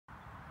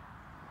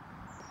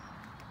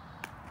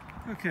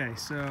Okay,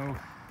 so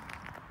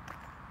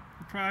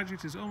the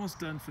project is almost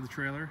done for the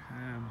trailer.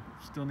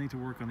 Still need to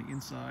work on the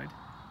inside.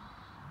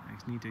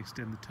 I need to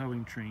extend the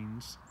towing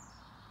trains.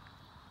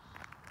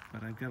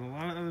 But I've got a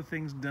lot of other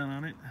things done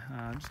on it.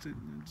 Just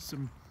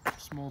some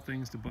small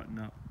things to button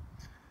up.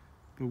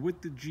 But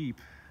with the Jeep,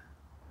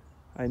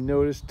 I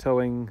noticed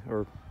towing,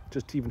 or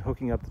just even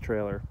hooking up the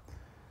trailer,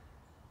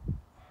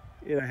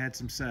 I had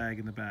some sag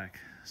in the back.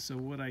 So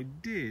what I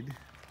did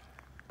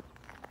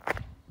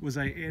was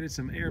I added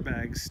some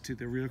airbags to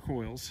the rear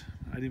coils.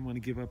 I didn't want to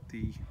give up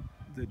the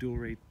dual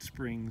rate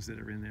springs that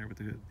are in there with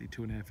the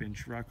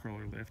 2.5-inch rock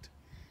crawler lift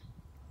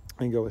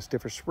and go with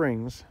stiffer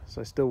springs.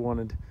 So I still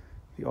wanted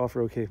the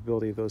off-road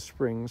capability of those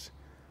springs.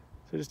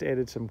 So I just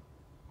added some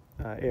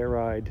air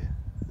ride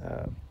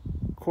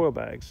coil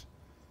bags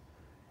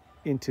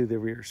into the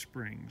rear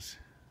springs.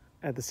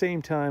 At the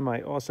same time,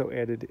 I also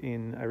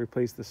I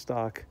replaced the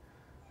stock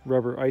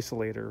rubber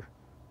isolator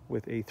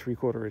with a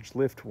 3/4-inch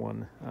lift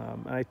one.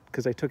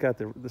 Because I took out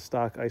the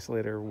stock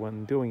isolator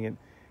when doing it,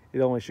 it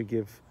only should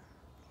give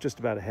just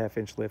about a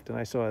 1/2-inch lift, and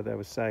I saw that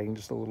was sagging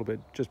just a little bit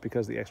just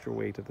because of the extra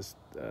weight of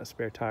the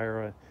spare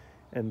tire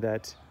and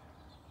that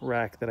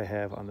rack that I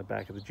have on the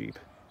back of the Jeep.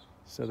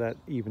 So that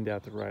evened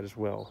out the ride as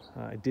well.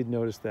 I did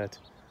notice that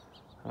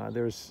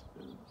there's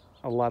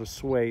a lot of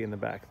sway in the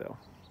back though.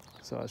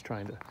 So I was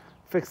trying to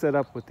fix that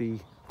up with the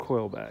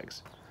coil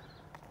bags.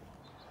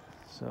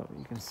 So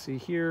you can see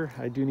here,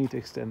 I do need to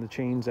extend the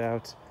chains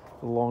out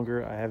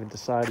longer. I haven't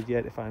decided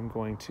yet if I'm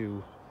going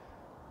to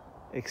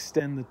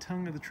extend the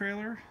tongue of the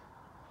trailer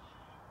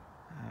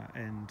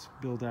and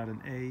build out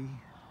an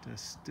A to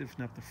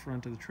stiffen up the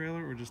front of the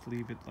trailer, or just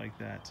leave it like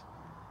that.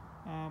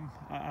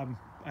 I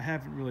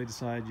haven't really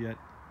decided yet.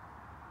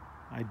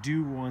 I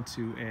do want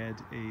to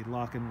add a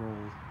lock and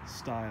roll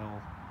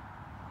style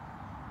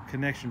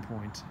connection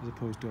point as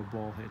opposed to a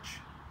ball hitch.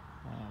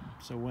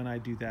 So when I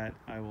do that,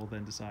 I will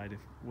then decide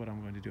what I'm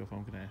going to do, if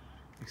I'm going to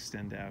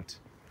extend out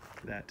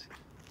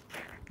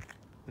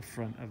the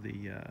front of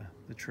the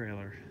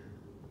trailer.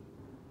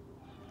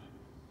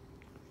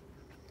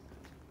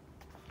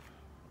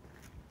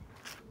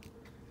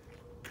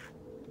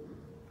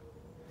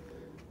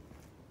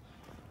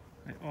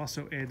 I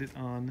also added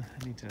on,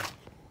 I need to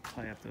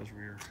tie up those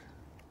rear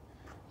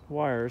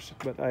wires,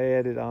 but I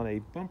added on a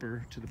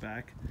bumper to the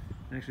back.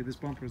 And actually this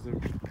bumper is the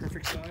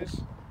perfect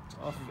size. It's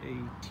off of a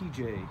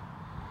TJ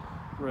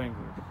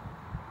Wrangler.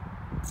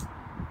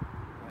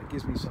 It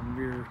gives me some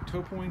rear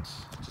toe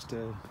points just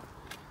to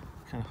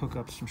kind of hook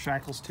up some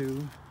shackles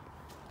to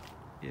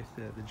if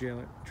the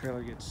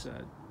trailer gets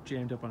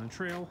jammed up on a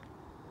trail.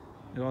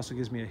 It also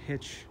gives me a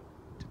hitch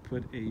to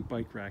put a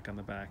bike rack on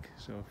the back.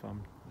 So if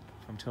I'm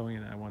towing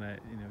it, I want to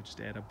just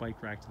add a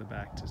bike rack to the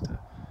back just to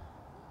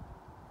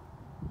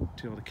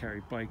be able to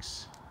carry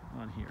bikes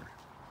on here.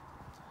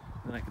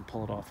 Then I can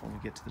pull it off when we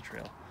get to the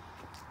trail.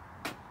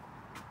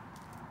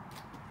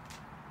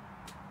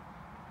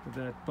 But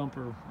that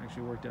bumper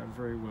actually worked out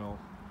very well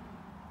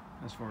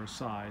as far as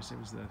size. It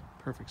was the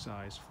perfect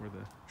size for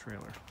the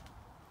trailer.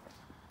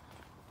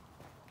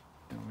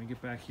 And when we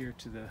get back here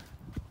to the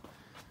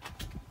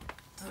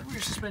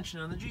rear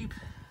suspension on the Jeep,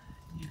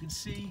 you can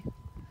see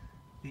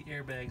the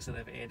airbags that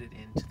I've added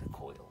into the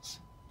coils.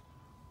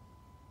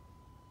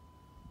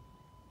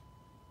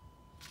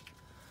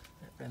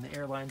 And the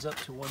air lines up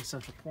to one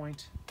central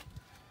point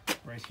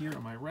right here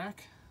on my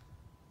rack.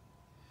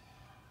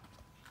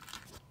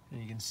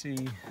 And you can see,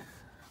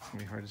 it's gonna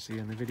be hard to see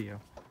in the video,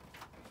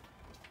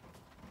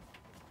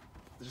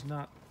 there's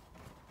not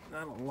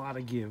a lot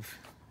of give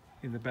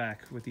in the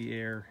back with the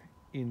air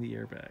in the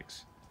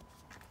airbags.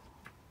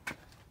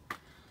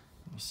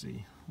 We'll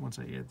see once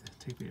I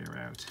take the air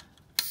out.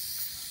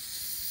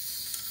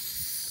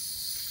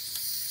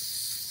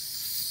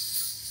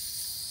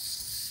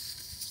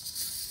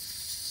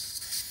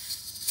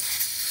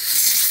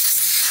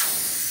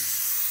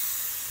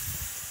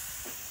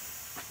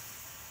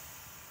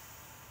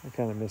 I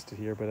kind of missed it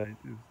here, but the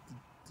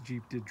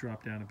Jeep did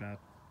drop down about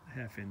a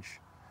 1/2-inch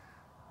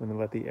when I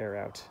let the air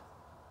out.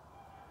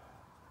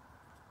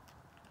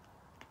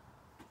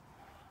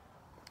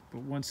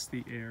 But once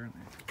the air, and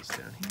I put this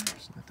down here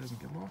so that doesn't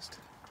get lost.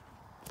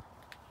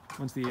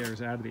 Once the air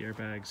is out of the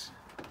airbags,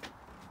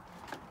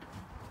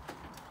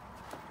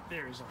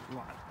 there is a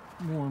lot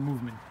more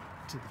movement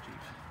to the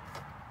Jeep.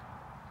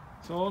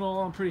 So all in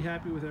all, I'm pretty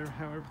happy with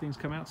how everything's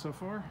come out so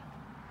far.